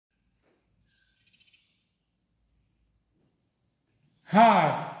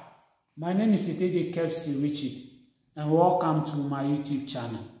Hi, my name is Teteje Kepsi Richard and welcome to my YouTube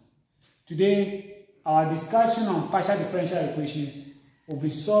channel. Today, our discussion on partial differential equations will be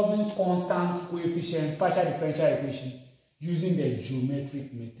solving constant coefficient partial differential equation using the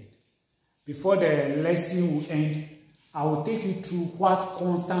geometric method. Before the lesson will end, I will take you through what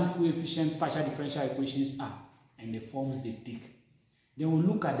constant coefficient partial differential equations are and the forms they take. Then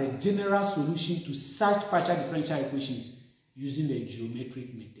we'll look at the general solution to such partial differential equations using the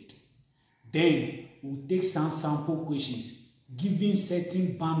geometric method. Then we'll take some sample questions. Given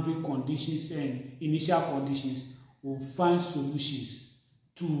certain boundary conditions and initial conditions, we'll find solutions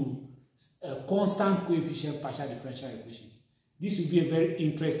to constant coefficient partial differential equations. This will be a very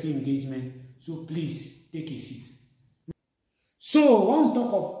interesting engagement, so please take a seat. So when we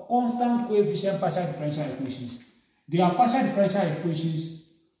talk of constant coefficient partial differential equations, they are partial differential equations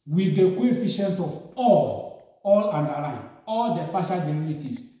with the coefficient of all underline, all the partial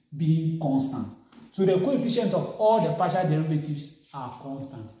derivatives being constant. So the coefficient of all the partial derivatives are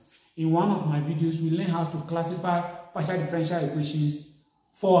constant. In one of my videos, we learn how to classify partial differential equations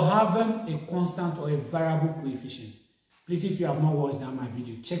for having a constant or a variable coefficient. Please, if you have not watched that my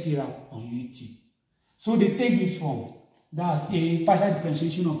video, check it out on YouTube. So they take this form. That's a partial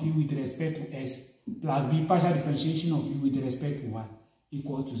differentiation of u with respect to s plus b partial differentiation of u with respect to y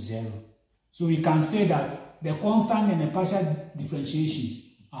equal to 0. So we can say that the constant and the partial differentiations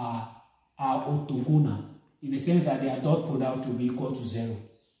are orthogonal in the sense that their dot product will be equal to 0.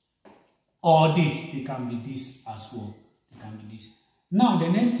 Or this, they can be this as well. They can be this. Now the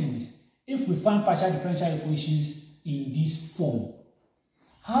next thing is, if we find partial differential equations in this form,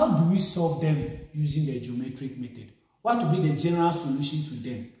 how do we solve them using the geometric method? What will be the general solution to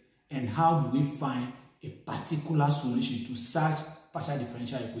them? And how do we find a particular solution to such partial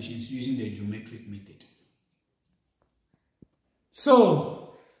differential equations using the geometric method?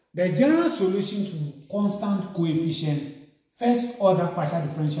 So, the general solution to constant coefficient first order partial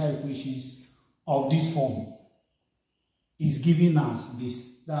differential equations of this form is given as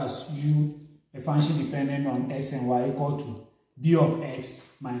this. That's u, a function dependent on x and y, equal to b of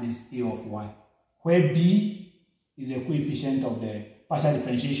x minus a of y, where b is a coefficient of the partial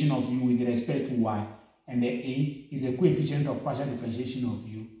differentiation of u with respect to y, and the a is a coefficient of partial differentiation of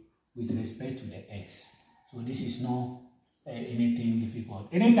u with respect to the x. So this is not anything difficult.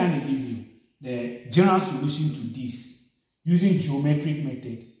 Anytime they give you the general solution to this using geometric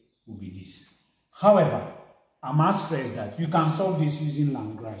method will be this. However, I must stress that you can solve this using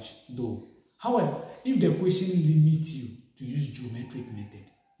Lagrange though. However, if the question limits you to use geometric method,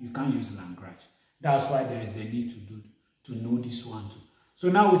 you can't use Lagrange. That's why there is the need to know this one too. So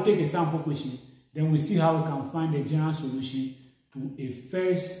now we'll take a sample question, then we'll see how we can find the general solution to a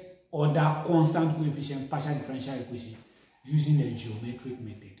first order constant coefficient partial differential equation using the geometric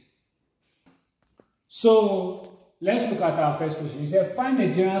method. So let's look at our first question. It says find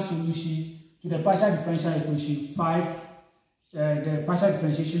the general solution to the partial differential equation 5, the partial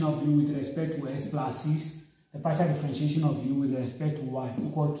differentiation of u with respect to s plus 6, the partial differentiation of u with respect to y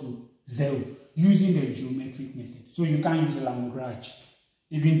equal to 0 using the geometric method. So you can use Lagrange,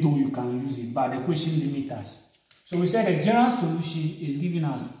 even though you can use it, but the question limits us. So we said the general solution is given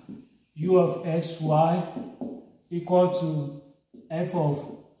as u of xy equal to f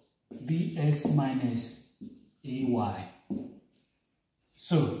of bx minus ay.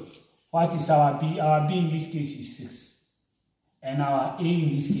 So what is our b? Our b in this case is 6, and our a in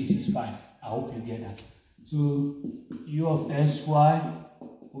this case is 5. I hope you get that. So u of xy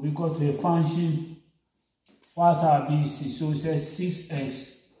will be equal to a function. What's our b is 6? So it says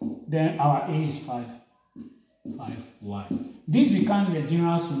 6x, then our a is 5y. This becomes the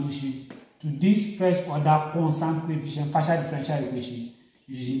general solution to this first order constant coefficient partial differential equation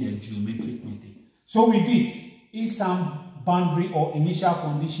using the geometric method. So with this, if some boundary or initial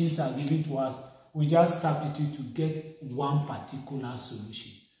conditions are given to us, we just substitute to get one particular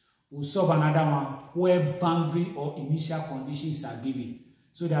solution. We'll solve another one where boundary or initial conditions are given,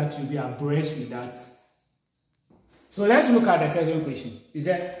 so that you'll be abreast with that. So let's look at the second question. It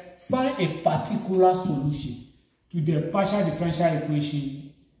says find a particular solution to the partial differential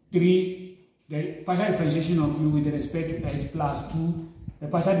equation 3, the partial differentiation of u with respect to s plus 2, the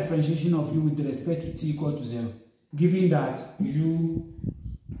partial differentiation of u with respect to t equal to 0, given that u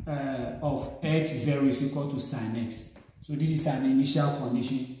of x 0 is equal to sine x. So this is an initial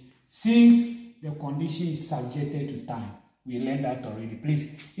condition. Since the condition is subjected to time, we learned that already.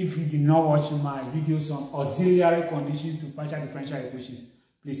 Please, if you did not watch my videos on auxiliary conditions to partial differential equations,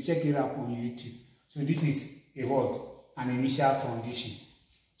 please check it out on YouTube. So this is a what? An initial condition.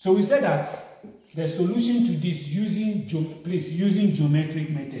 So we said that the solution to this using geometric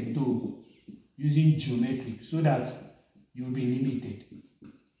method though. Using geometric so that you'll be limited.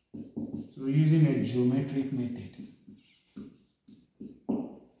 So using a geometric method.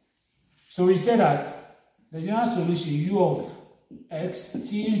 So we say that the general solution u of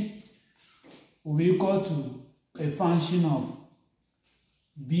xt will be equal to a function of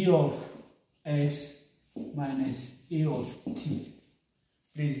b of x minus a of t.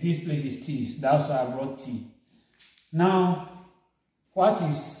 This place is t, so that's why I brought t. Now, what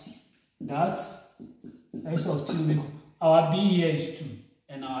is that? X of t will be, our b here is 2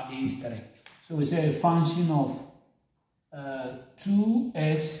 and our a is 3. So we say a function of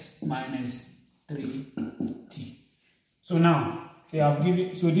 2x minus 3t. So now they have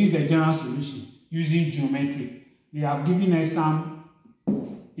given, so this is the general solution using geometry. They have given us some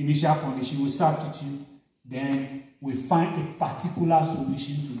initial condition. We substitute, then we find a particular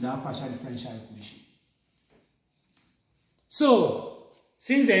solution to that partial differential equation. So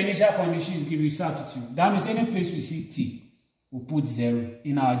since the initial condition is given, we substitute. That means any place we see t, we put 0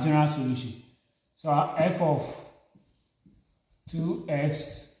 in our general solution. So our f of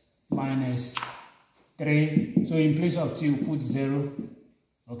 2x minus 3. So in place of t, we put 0.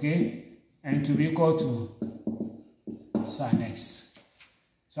 Okay? And to be equal to sin x.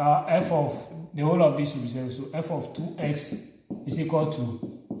 So our f of, the whole of this will be 0. So f of 2x is equal to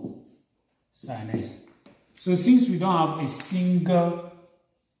sin x. So since we don't have a single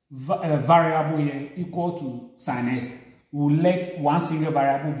variable here equal to sin x, we'll let one single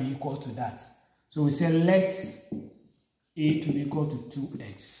variable be equal to that. So we say let a to be equal to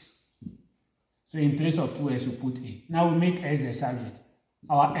 2x. So in place of 2x, we put a. Now we make x the subject.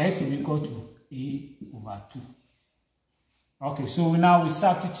 Our x will be equal to a over 2. Okay, so now we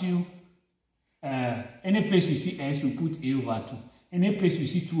substitute. Any place we see x, we put a over 2. Any place we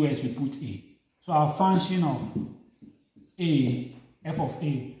see 2x, we put a. So our function of a, f of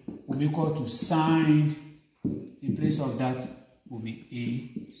a, will be equal to sine, in place of that, will be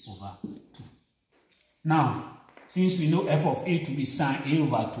a over 2. Now, since we know f of a to be sine a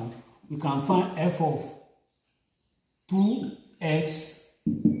over 2, we can find f of 2x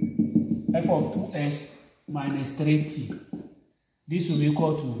minus 3t. This will be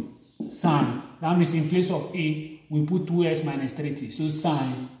equal to sine. That means in place of a, we put 2x minus 3t. So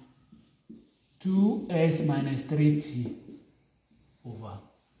sine 2x minus 3t over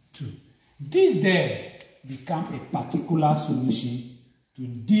 2. This there become a particular solution to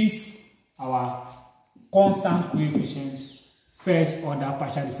this, our constant coefficient first order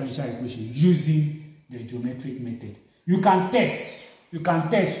partial differential equation using the geometric method. You can test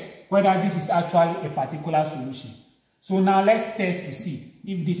whether this is actually a particular solution. So now let's test to see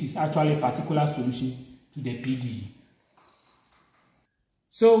if this is actually a particular solution to the PDE.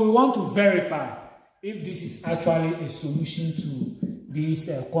 So we want to verify if this is actually a solution to this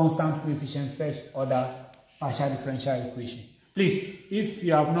constant coefficient first order partial differential equation. Please, if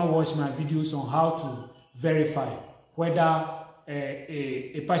you have not watched my videos on how to verify whether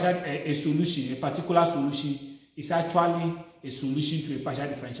a particular solution is actually a solution to a partial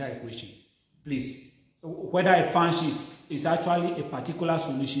differential equation, please, whether a function is actually a particular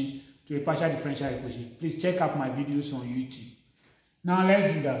solution to a partial differential equation, please check out my videos on YouTube. Now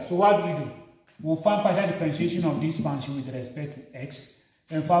let's do that. So what do? We'll find partial differentiation of this function with respect to x,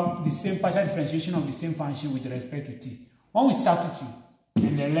 and find the same partial differentiation of the same function with respect to t. When we substitute,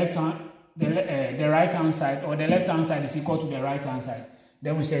 and the right hand side or the left hand side is equal to the right hand side,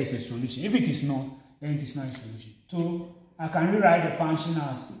 then we say it's a solution. If it is not, then it is not a solution. So I can rewrite the function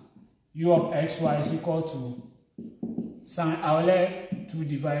as u of xy is equal to sine. I'll let 2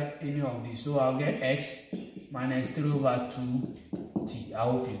 divide any of these, so I'll get x minus 3 over 2t. I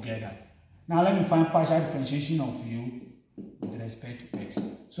hope you get that. Now let me find partial differentiation of u with respect to x.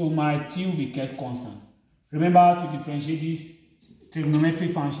 So my t will be kept constant. Remember to differentiate these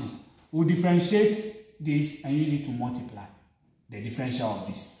trigonometric functions. We'll differentiate this and use it to multiply the differential of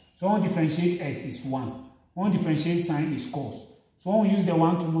this. So when we differentiate x is 1. When we differentiate sine is cos. So when we use the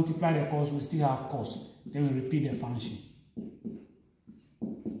 1 to multiply the cos, we still have cos. Then we repeat the function.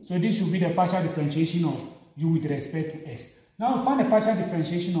 So this will be the partial differentiation of u with respect to x. Now we find the partial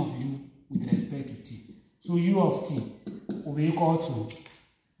differentiation of u with respect to t. So u of t will be equal to,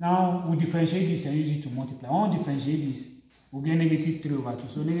 now we differentiate this and use it to multiply. When we differentiate this, we'll get negative 3 over 2.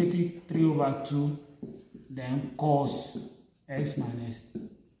 So negative 3 over 2, then cos x minus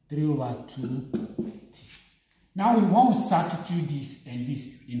 3 over 2t. Now we want to substitute this and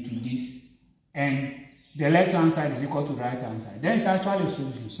this into this, and the left hand side is equal to the right hand side. Then it's actually a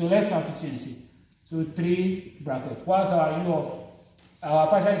solution. So let's substitute and see. So 3 bracket. What's our u of our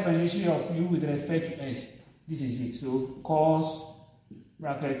partial differentiation of u with respect to s. This is it. So cos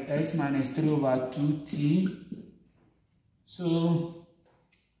bracket s minus 3 over 2t. So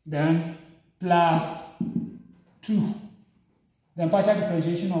then plus 2. Then partial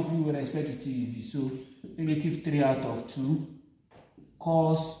differentiation of u with respect to t is this. So negative 3 out of 2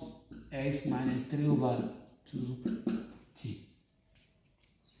 cos x minus 3 over 2t.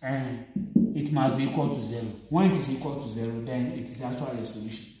 And it must be equal to 0. When it is equal to 0, then it is actually a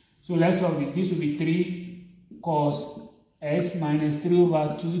solution. So let's solve it. This will be 3 cos s minus 3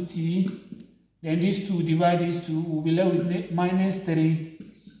 over 2t. Then these 2 divide these 2, will be left with minus 3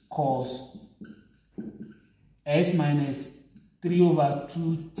 cos s minus 3 over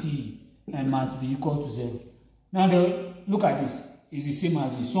 2t and must be equal to 0. Now look at this. It's the same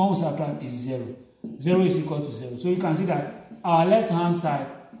as this. So 1 will subtract is 0. 0 is equal to 0. So you can see that our left hand side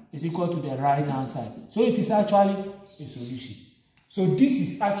is equal to the right hand side. So it is actually a solution. So this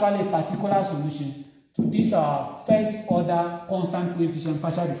is actually a particular solution to this our first order constant coefficient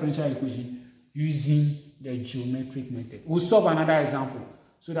partial differential equation using the geometric method. We'll solve another example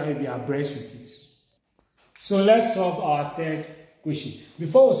so that you'll be abreast with it. So let's solve our third question.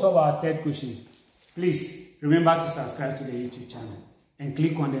 Before we solve our third question, please remember to subscribe to the YouTube channel and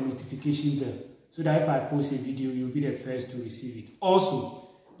click on the notification bell so that if I post a video, you'll be the first to receive it. Also,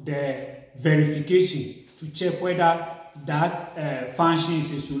 the verification to check whether that function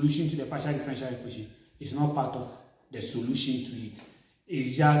is a solution to the partial differential equation is not part of the solution to it.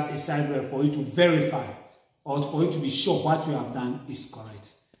 It's just a sideway for you to verify or for you to be sure what you have done is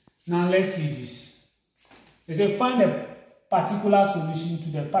correct. Now let's see this. They say find a particular solution to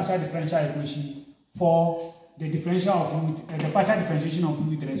the partial differential equation for the differential of u with, the partial differentiation of u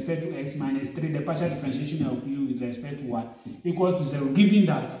with respect to x minus 3, the partial differentiation of u with respect to y equal to 0, given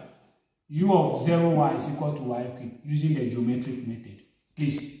that u of 0y is equal to y cubed using the geometric method.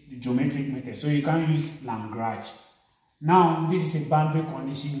 Please, the geometric method. So you can use Lagrange. Now, this is a boundary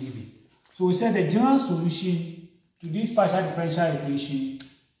condition given. So we said the general solution to this partial differential equation,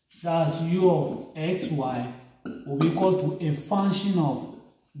 that's u of xy, will be equal to a function of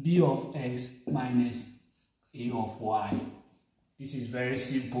b of x minus a of y. This is very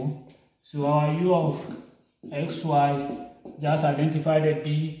simple. So our u of xy, just identify the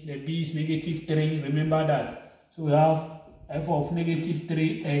b. The b is negative 3. Remember that. So we have f of negative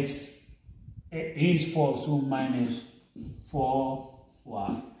 3x. A is 4, so minus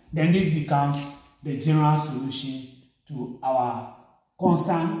 4y. Then this becomes the general solution to our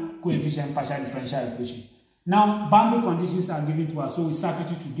constant coefficient partial differential equation. Now, boundary conditions are given to us, so we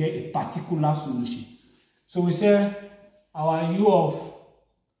substitute to get a particular solution. So we say our u of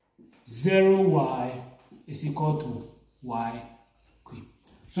 0y is equal to y cubed.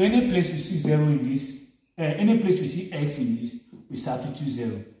 So any place we see 0 in this, any place we see x in this, we substitute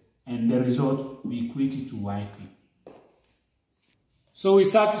 0, and the result we equate it to y cubed. So we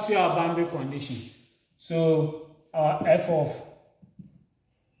substitute our boundary condition. So our f of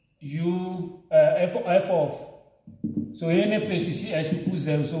u, so any place we see x, we put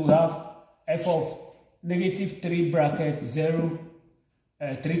 0. So we have f of negative 3 bracket 0,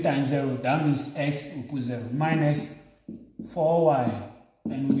 3 times 0, that means x, we put 0, minus 4y,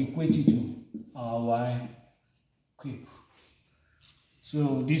 and we equate it to our y cubed.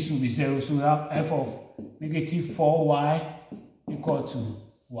 So this will be 0. So we have f of negative 4y equal to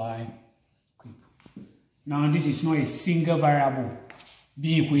y cubed. Now this is not a single variable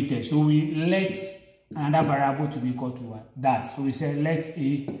being equated, so we let another variable to be equal to that. So we say let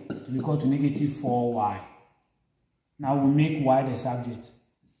a to be equal to negative 4y. Now we make y the subject.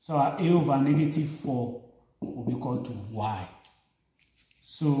 So our a over negative 4 will be equal to y.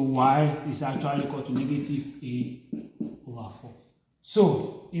 So y is actually equal to negative a over 4.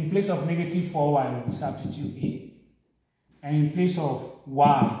 So in place of negative 4y, we substitute a. And in place of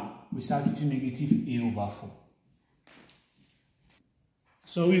y, we substitute negative a over 4.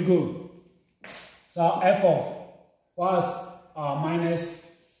 So we go. So our f of was minus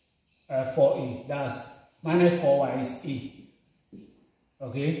 4a. That's minus 4y is a.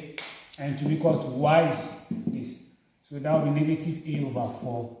 Okay? And to be equal to y is this. So that will be negative a over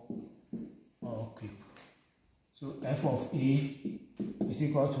 4. Okay. So f of a is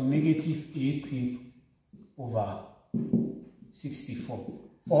equal to negative a cubed over 64.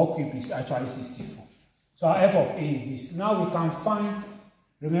 4 cubed is actually 64. So our f of a is this. Now we can find,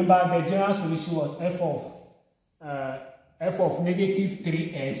 remember the general solution was f of negative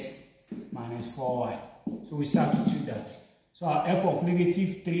 3x minus 4y. So we substitute that. So our f of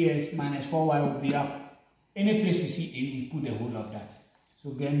negative 3x minus 4y will be up. Any place we see a, we put the whole of that. So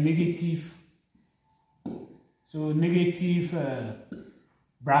again, negative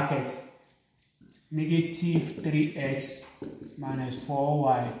bracket negative 3x minus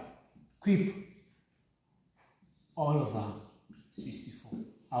 4y cube all over 64.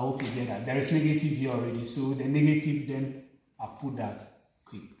 I hope you get that. There is negative here already, so the negative, then I'll put that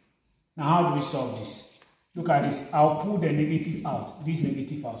cube. Now how do we solve this? Look at this. I'll pull the negative out, this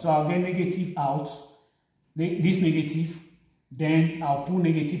negative out. So I'll get negative out, this negative, then I'll pull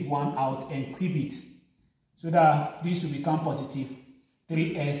negative 1 out and cube it. So that this will become positive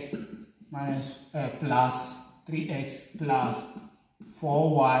 3x minus plus 3x plus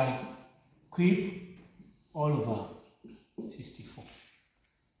 4y cube all over 64.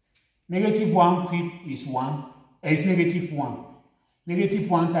 Negative 1 cube is 1. It's negative 1. Negative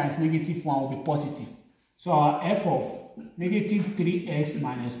 1 times negative 1 will be positive. So our f of negative 3x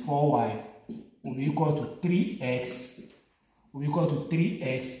minus 4y will be equal to 3x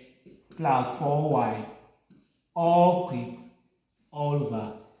plus 4y all cube all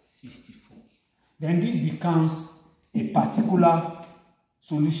over 64. Then this becomes a particular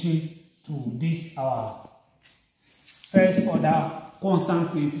solution to this our first order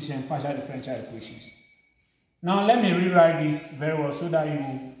constant coefficient partial differential equations. Now let me rewrite this very well so that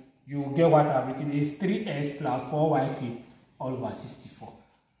you get what I've written. Is 3x plus 4y cube all over 64.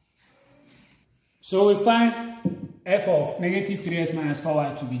 So we find f of negative 3x minus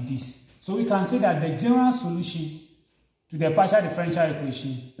 4y to be this. So we can say that the general solution to the partial differential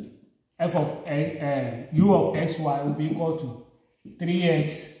equation f of u of xy will be equal to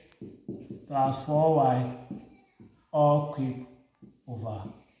 3x plus 4y all cube over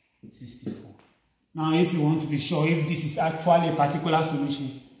 64. Now if you want to be sure if this is actually a particular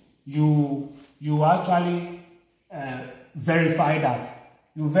solution, you actually verify that.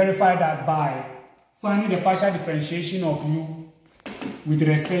 You verify that by finding the partial differentiation of u with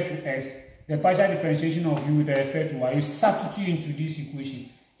respect to x, the partial differentiation of u with respect to y. You substitute into this equation.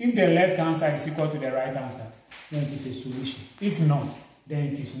 If the left hand side is equal to the right hand side, then it is a solution. If not, then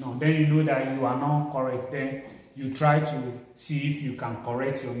it is not. Then you know that you are not correct. Then you try to see if you can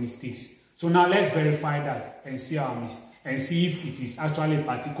correct your mistakes. So now let's verify that and see if it is actually a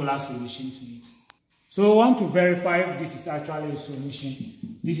particular solution to it. So we want to verify if this is actually a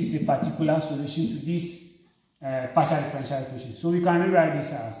solution. This is a particular solution to this partial differential equation. So we can rewrite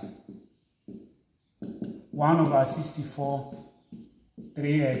this as 1 over 64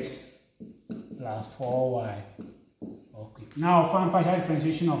 3x plus 4y. Okay. Now find partial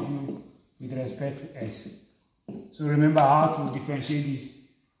differentiation of u with respect to x. So remember how to differentiate this.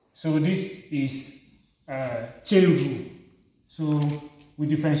 So this is chain rule. So we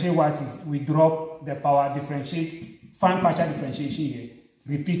differentiate what is, we drop the power, differentiate, find partial differentiation here,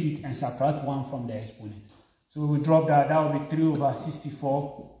 repeat it and subtract 1 from the exponent. So we drop that, that will be 3 over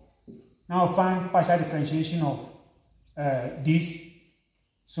 64. Now find partial differentiation of this.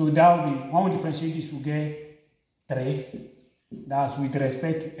 So that will be, when we differentiate this, we get 3. That's with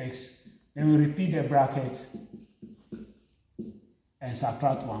respect to x. Then we repeat the bracket and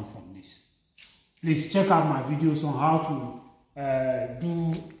subtract 1 from this. Please check out my videos on how to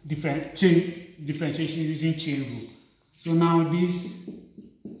do differentiation using chain rule. So now this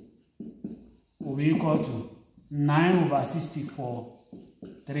will be equal to 9 over 64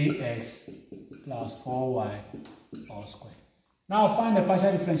 3x plus 4y all squared. Now find the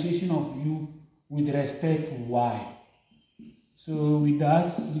partial differentiation of u with respect to y. So with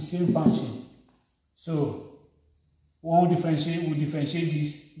that, the same function. So when we differentiate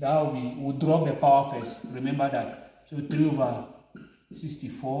this, that will be, we'll drop the power first. Remember that. So 3 over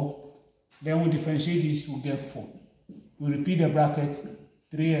 64. Then we differentiate this, we'll get 4. We repeat the bracket,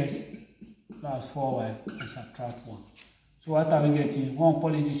 3x plus 4y and subtract 1. So what are we getting? When we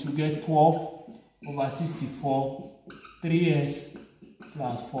polish this, we get 12 over 64 3s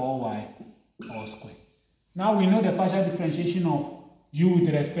plus 4y all squared. Now we know the partial differentiation of u with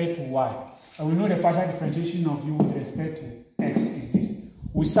respect to y. And we know the partial differentiation of u with respect to x is this.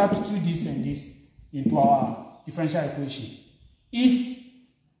 We substitute this and this into our differential equation. If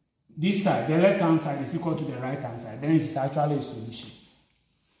this side, the left hand side, is equal to the right hand side, then it is actually a solution.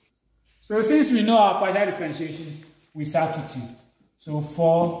 So since we know our partial differentiations, we substitute. So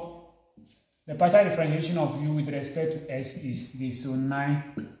for the partial differentiation of u with respect to x is this. So 9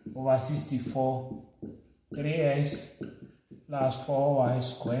 over 64 3x plus 4y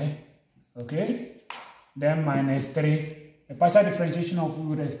squared. Okay? Then minus 3. The partial differentiation of u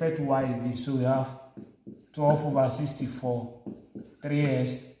with respect to y is this. So we have 12 over 64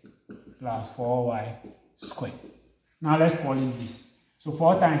 3x plus 4y squared. Now let's polish this. So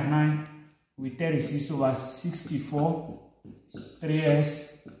 4 times 9 with 36 over 64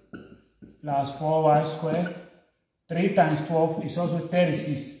 3x plus 4y squared. 3 times 12 is also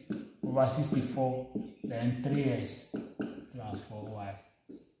 36 over 64, then 3x plus 4y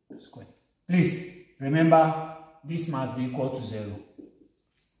squared. Please remember, this must be equal to 0.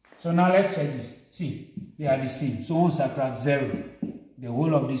 So now let's check this. See, they are the same. So once I subtract 0, the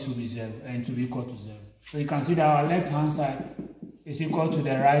whole of this will be 0 and to be equal to 0. So you can see that our left hand side is equal to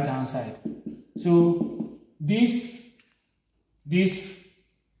the right hand side. So this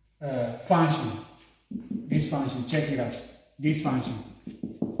function, check it out. This function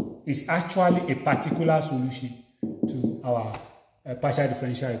is actually a particular solution to our partial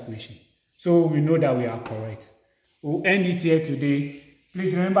differential equation. So we know that we are correct. We'll end it here today.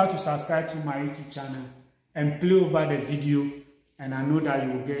 Please remember to subscribe to my YouTube channel and play over the video, and I know that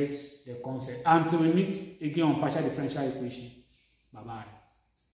you will get the concept. Until we meet again on partial differential equation. Bye-bye.